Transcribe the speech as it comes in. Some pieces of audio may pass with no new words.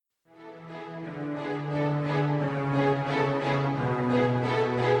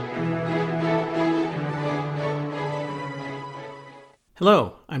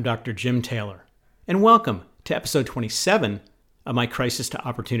Hello, I'm Dr. Jim Taylor, and welcome to episode 27 of my Crisis to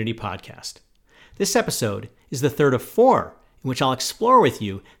Opportunity podcast. This episode is the third of four in which I'll explore with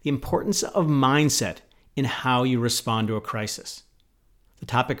you the importance of mindset in how you respond to a crisis. The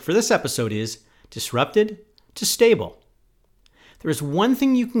topic for this episode is disrupted to stable. There is one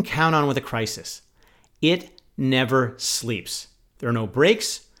thing you can count on with a crisis. It never sleeps. There are no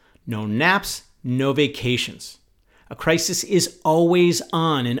breaks, no naps, no vacations. A crisis is always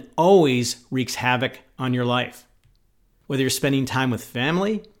on and always wreaks havoc on your life. Whether you're spending time with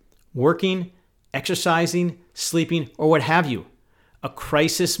family, working, exercising, sleeping, or what have you, a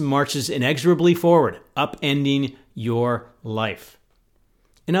crisis marches inexorably forward, upending your life.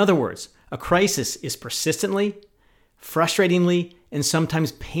 In other words, a crisis is persistently, frustratingly, and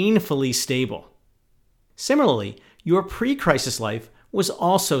sometimes painfully stable. Similarly, your pre-crisis life was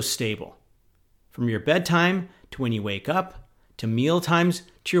also stable. From your bedtime to when you wake up, to meal times,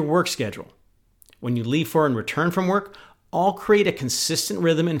 to your work schedule. When you leave for and return from work, all create a consistent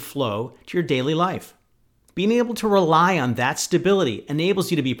rhythm and flow to your daily life. Being able to rely on that stability enables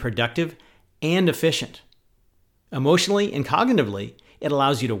you to be productive and efficient. Emotionally and cognitively, it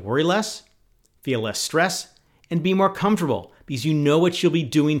allows you to worry less, feel less stress, and be more comfortable because you know what you'll be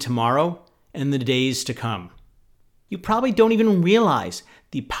doing tomorrow and the days to come. You probably don't even realize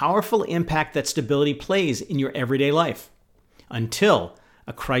the powerful impact that stability plays in your everyday life until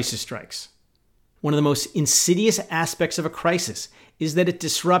a crisis strikes. One of the most insidious aspects of a crisis is that it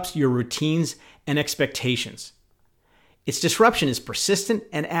disrupts your routines and expectations. Its disruption is persistent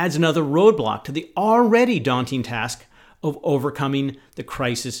and adds another roadblock to the already daunting task of overcoming the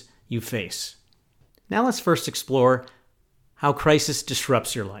crisis you face. Now let's first explore how crisis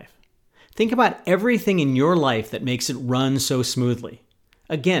disrupts your life. Think about everything in your life that makes it run so smoothly.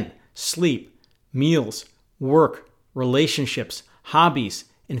 Again, sleep, meals, work, relationships, hobbies,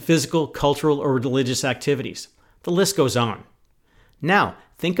 and physical, cultural, or religious activities. The list goes on. Now,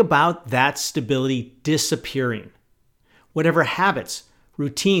 think about that stability disappearing. Whatever habits,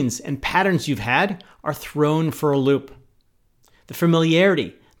 routines, and patterns you've had are thrown for a loop. The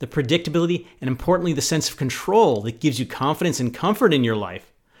familiarity, the predictability, and importantly, the sense of control that gives you confidence and comfort in your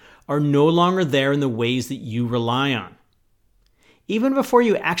life are no longer there in the ways that you rely on. Even before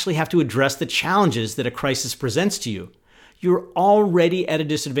you actually have to address the challenges that a crisis presents to you, you're already at a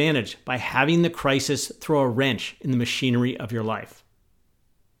disadvantage by having the crisis throw a wrench in the machinery of your life.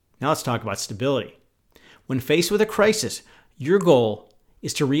 Now let's talk about stability. When faced with a crisis, your goal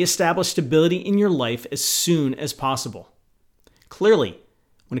is to reestablish stability in your life as soon as possible. Clearly,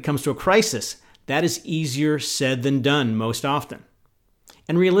 when it comes to a crisis, that is easier said than done most often.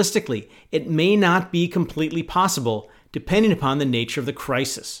 And realistically, it may not be completely possible depending upon the nature of the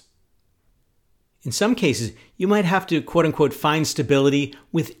crisis. In some cases, you might have to quote-unquote find stability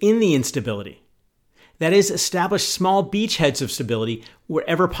within the instability. That is, establish small beachheads of stability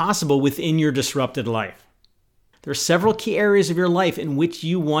wherever possible within your disrupted life. There are several key areas of your life in which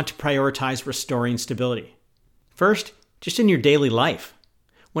you want to prioritize restoring stability. First, just in your daily life.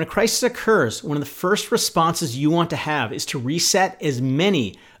 When a crisis occurs, one of the first responses you want to have is to reset as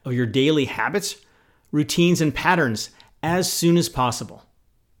many of your daily habits, routines, and patterns as soon as possible.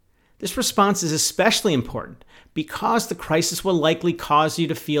 This response is especially important because the crisis will likely cause you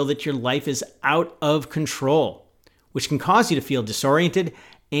to feel that your life is out of control, which can cause you to feel disoriented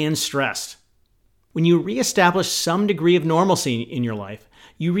and stressed. When you reestablish some degree of normalcy in your life,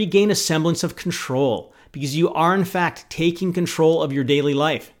 you regain a semblance of control because you are in fact taking control of your daily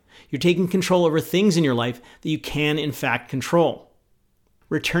life. You're taking control over things in your life that you can in fact control.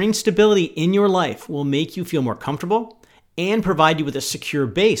 Returning stability in your life will make you feel more comfortable and provide you with a secure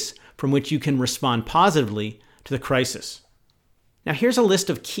base from which you can respond positively to the crisis. Now here's a list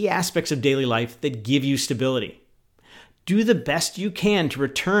of key aspects of daily life that give you stability. Do the best you can to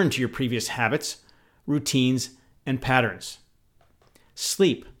return to your previous habits, routines, and patterns.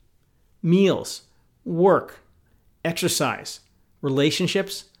 Sleep, meals, work, exercise,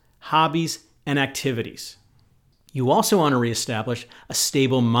 relationships, hobbies, and activities. You also want to reestablish a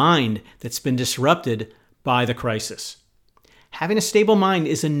stable mind that's been disrupted by the crisis. Having a stable mind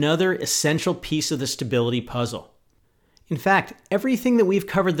is another essential piece of the stability puzzle. In fact, everything that we've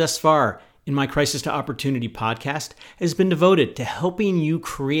covered thus far in my Crisis to Opportunity podcast has been devoted to helping you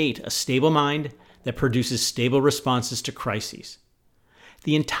create a stable mind that produces stable responses to crises.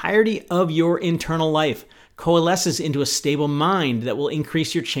 The entirety of your internal life coalesces into a stable mind that will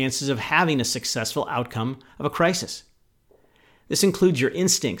increase your chances of having a successful outcome of a crisis. This includes your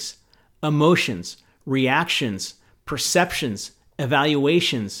instincts, emotions, reactions, perceptions,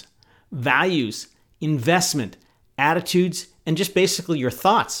 evaluations, values, investment, attitudes, and just basically your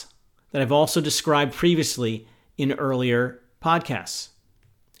thoughts that I've also described previously in earlier podcasts.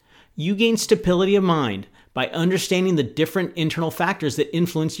 You gain stability of mind by understanding the different internal factors that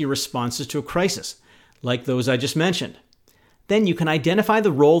influence your responses to a crisis, like those I just mentioned. Then you can identify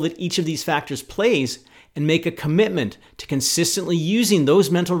the role that each of these factors plays and make a commitment to consistently using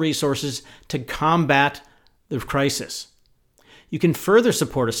those mental resources to combat the crisis. You can further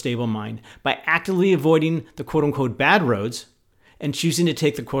support a stable mind by actively avoiding the quote-unquote bad roads and choosing to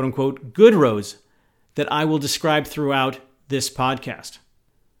take the quote-unquote good roads that I will describe throughout this podcast.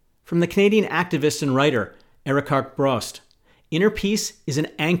 From the Canadian activist and writer Ericard Brost, inner peace is an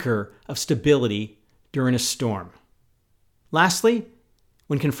anchor of stability during a storm. Lastly,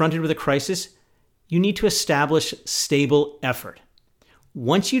 when confronted with a crisis, you need to establish stable effort.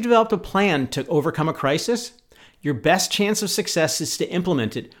 Once you've developed a plan to overcome a crisis, your best chance of success is to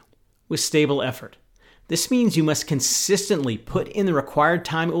implement it with stable effort. This means you must consistently put in the required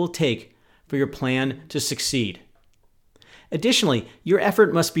time it will take for your plan to succeed. Additionally, your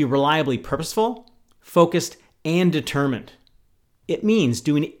effort must be reliably purposeful, focused, and determined. It means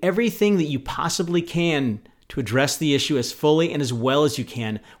doing everything that you possibly can to address the issue as fully and as well as you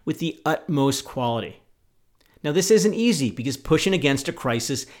can with the utmost quality. Now, this isn't easy because pushing against a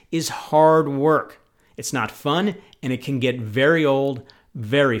crisis is hard work. It's not fun, and it can get very old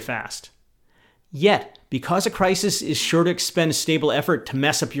very fast. Yet, because a crisis is sure to expend stable effort to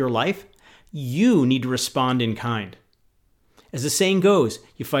mess up your life, you need to respond in kind. As the saying goes,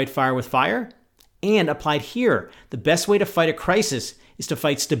 you fight fire with fire, and applied here, the best way to fight a crisis is to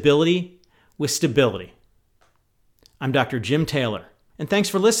fight stability with stability. I'm Dr. Jim Taylor, and thanks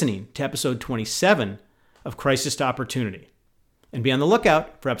for listening to episode 27 of Crisis to Opportunity. And be on the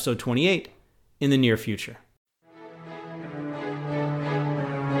lookout for episode 28 in the near future.